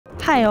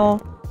Hi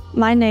all,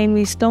 my name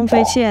is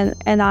FEIQIAN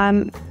and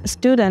I'm a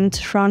student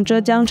from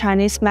Zhejiang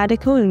Chinese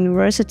Medical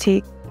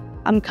University.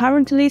 I'm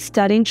currently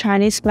studying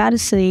Chinese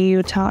medicine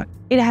in UTAR.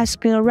 It has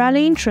been a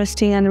really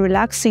interesting and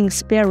relaxing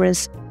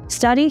experience.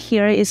 Studying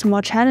here is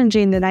more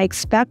challenging than I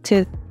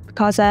expected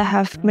because I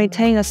have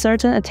maintained a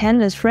certain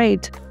attendance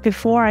rate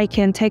before I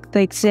can take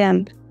the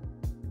exam.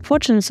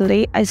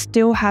 Fortunately, I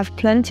still have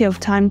plenty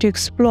of time to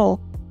explore.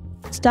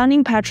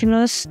 Stunning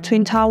Petronas,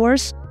 Twin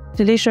Towers,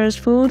 delicious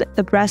food,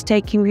 the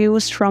breathtaking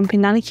views from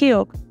Penang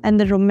Hill, and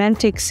the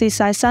romantic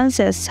seaside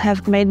sunsets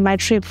have made my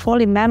trip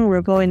fully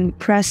memorable and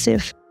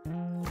impressive.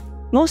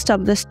 Most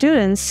of the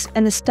students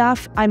and the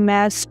staff I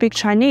met speak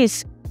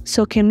Chinese,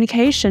 so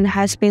communication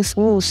has been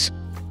smooth.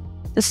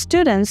 The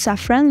students are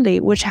friendly,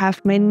 which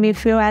have made me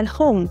feel at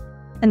home,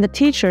 and the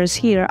teachers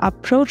here are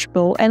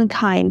approachable and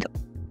kind.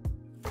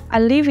 I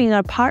live in an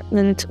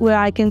apartment where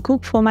I can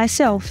cook for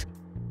myself,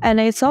 and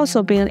it's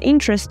also been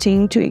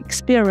interesting to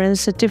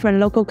experience the different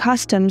local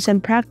customs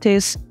and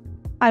practice.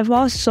 I've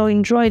also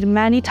enjoyed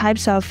many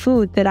types of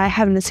food that I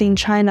haven't seen in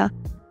China.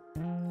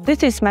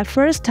 This is my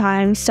first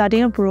time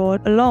studying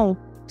abroad alone,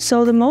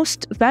 so the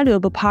most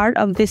valuable part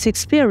of this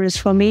experience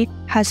for me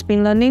has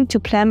been learning to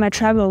plan my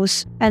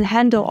travels and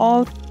handle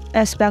all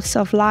aspects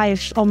of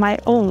life on my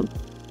own.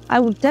 I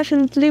would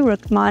definitely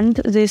recommend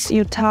this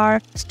UTAR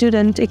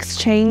student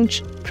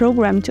exchange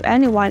program to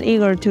anyone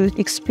eager to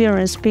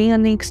experience being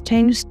an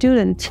exchange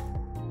student.